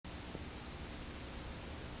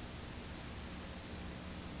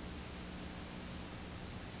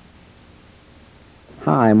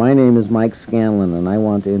Hi, my name is Mike Scanlon, and I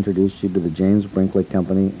want to introduce you to the James Brinkley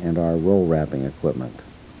Company and our roll wrapping equipment.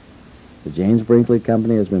 The James Brinkley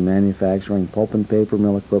Company has been manufacturing pulp and paper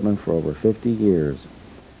mill equipment for over 50 years.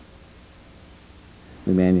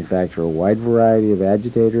 We manufacture a wide variety of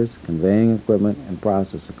agitators, conveying equipment, and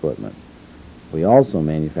process equipment. We also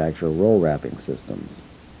manufacture roll wrapping systems.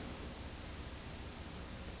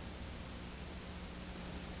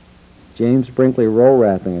 James Brinkley roll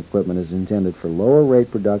wrapping equipment is intended for lower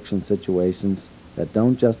rate production situations that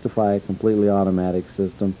don't justify a completely automatic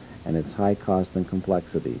system and its high cost and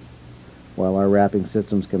complexity. While our wrapping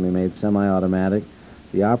systems can be made semi-automatic,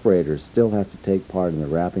 the operators still have to take part in the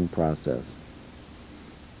wrapping process.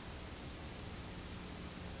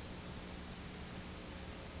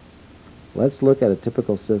 Let's look at a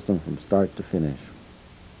typical system from start to finish.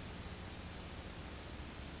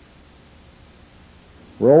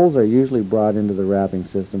 Rolls are usually brought into the wrapping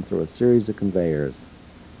system through a series of conveyors.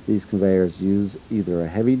 These conveyors use either a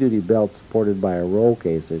heavy-duty belt supported by a roll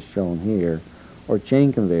case as shown here, or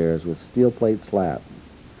chain conveyors with steel plate slats.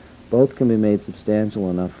 Both can be made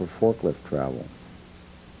substantial enough for forklift travel.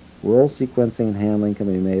 Roll sequencing and handling can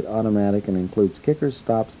be made automatic and includes kickers,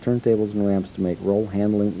 stops, turntables, and ramps to make roll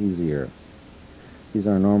handling easier. These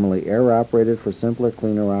are normally air-operated for simpler,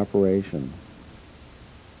 cleaner operation.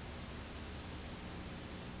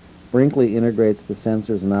 Brinkley integrates the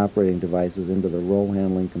sensors and operating devices into the roll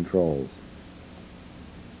handling controls.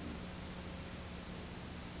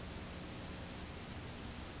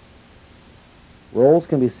 Rolls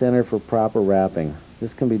can be centered for proper wrapping.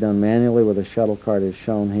 This can be done manually with a shuttle cart as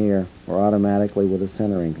shown here, or automatically with a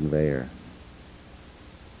centering conveyor.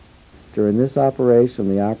 During this operation,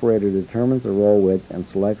 the operator determines the roll width and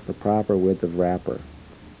selects the proper width of wrapper.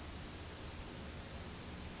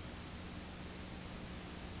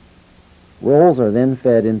 Rolls are then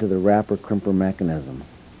fed into the wrapper crimper mechanism.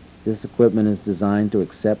 This equipment is designed to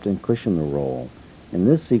accept and cushion the roll. In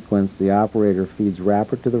this sequence, the operator feeds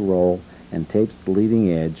wrapper to the roll and tapes the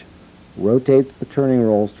leading edge, rotates the turning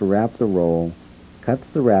rolls to wrap the roll, cuts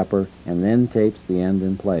the wrapper, and then tapes the end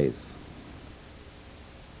in place.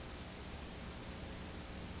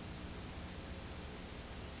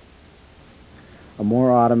 A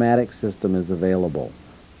more automatic system is available.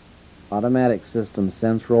 Automatic systems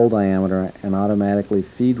sense roll diameter and automatically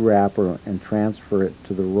feed wrapper and transfer it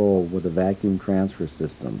to the roll with a vacuum transfer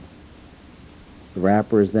system. The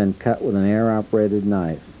wrapper is then cut with an air-operated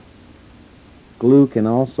knife. Glue can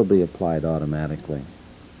also be applied automatically.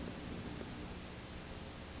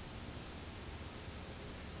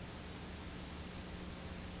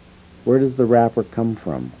 Where does the wrapper come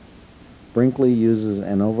from? Brinkley uses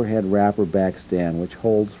an overhead wrapper backstand which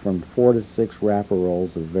holds from 4 to 6 wrapper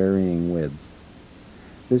rolls of varying widths.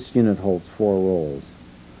 This unit holds 4 rolls.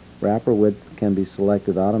 Wrapper width can be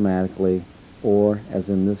selected automatically or, as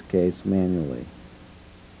in this case, manually.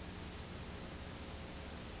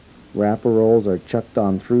 Wrapper rolls are chucked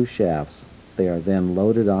on through shafts. They are then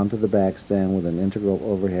loaded onto the backstand with an integral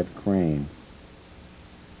overhead crane.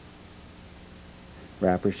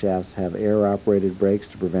 Wrapper shafts have air-operated brakes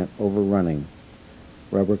to prevent overrunning.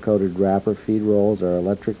 Rubber-coated wrapper feed rolls are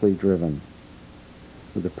electrically driven.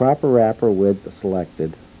 With the proper wrapper width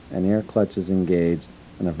selected, an air clutch is engaged,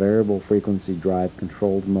 and a variable frequency drive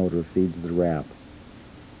controlled motor feeds the wrap.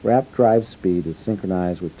 Wrap drive speed is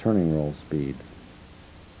synchronized with turning roll speed.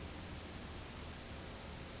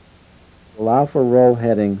 To allow for roll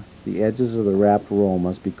heading, the edges of the wrapped roll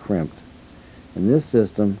must be crimped. In this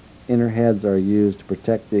system, inner heads are used to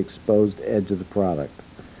protect the exposed edge of the product.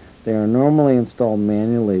 They are normally installed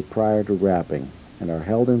manually prior to wrapping and are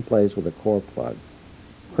held in place with a core plug.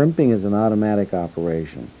 Crimping is an automatic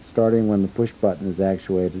operation, starting when the push button is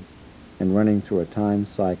actuated and running through a timed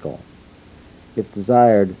cycle. If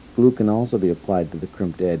desired, glue can also be applied to the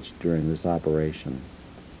crimped edge during this operation.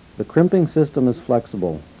 The crimping system is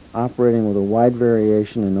flexible, operating with a wide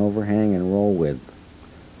variation in overhang and roll width.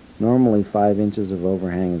 Normally 5 inches of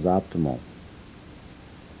overhang is optimal.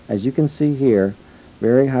 As you can see here,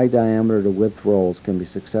 very high diameter to width rolls can be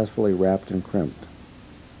successfully wrapped and crimped.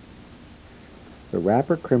 The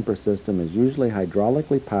wrapper crimper system is usually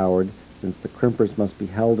hydraulically powered since the crimpers must be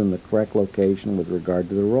held in the correct location with regard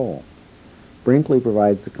to the roll. Brinkley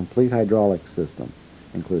provides the complete hydraulic system,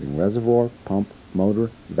 including reservoir, pump,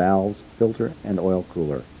 motor, valves, filter, and oil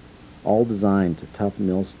cooler, all designed to tough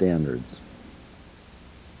mill standards.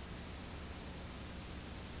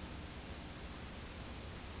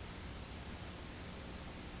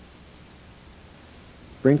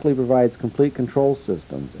 Brinkley provides complete control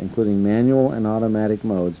systems, including manual and automatic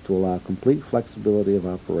modes, to allow complete flexibility of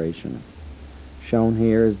operation. Shown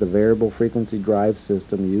here is the variable frequency drive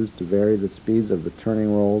system used to vary the speeds of the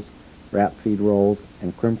turning rolls, wrap feed rolls,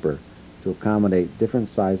 and crimper to accommodate different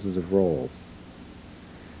sizes of rolls.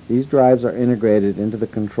 These drives are integrated into the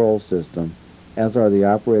control system, as are the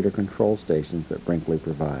operator control stations that Brinkley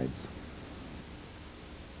provides.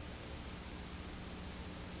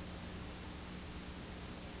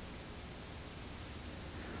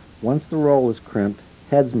 Once the roll is crimped,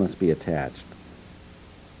 heads must be attached.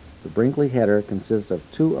 The Brinkley header consists of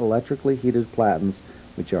two electrically heated platens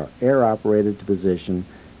which are air-operated to position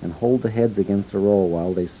and hold the heads against the roll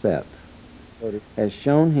while they set. As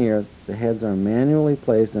shown here, the heads are manually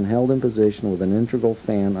placed and held in position with an integral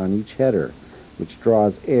fan on each header, which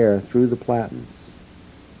draws air through the platens.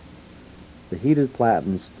 The heated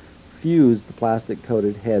platens fuse the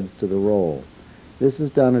plastic-coated heads to the roll. This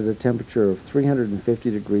is done at a temperature of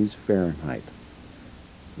 350 degrees Fahrenheit.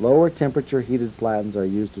 Lower temperature heated platens are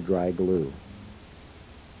used to dry glue.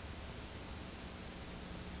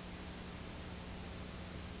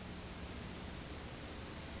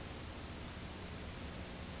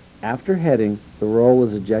 After heading, the roll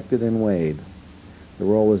is ejected and weighed. The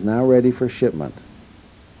roll is now ready for shipment.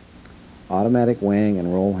 Automatic weighing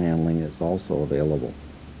and roll handling is also available.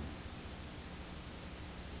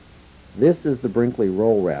 This is the Brinkley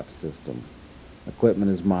roll wrap system. Equipment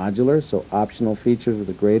is modular, so optional features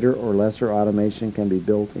with greater or lesser automation can be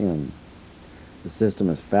built in. The system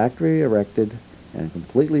is factory erected and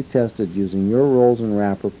completely tested using your rolls and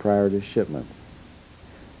wrapper prior to shipment.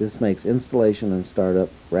 This makes installation and startup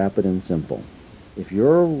rapid and simple. If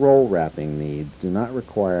your roll wrapping needs do not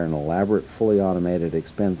require an elaborate, fully automated,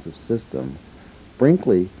 expensive system,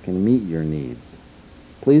 Brinkley can meet your needs.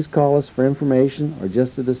 Please call us for information or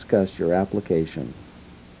just to discuss your application.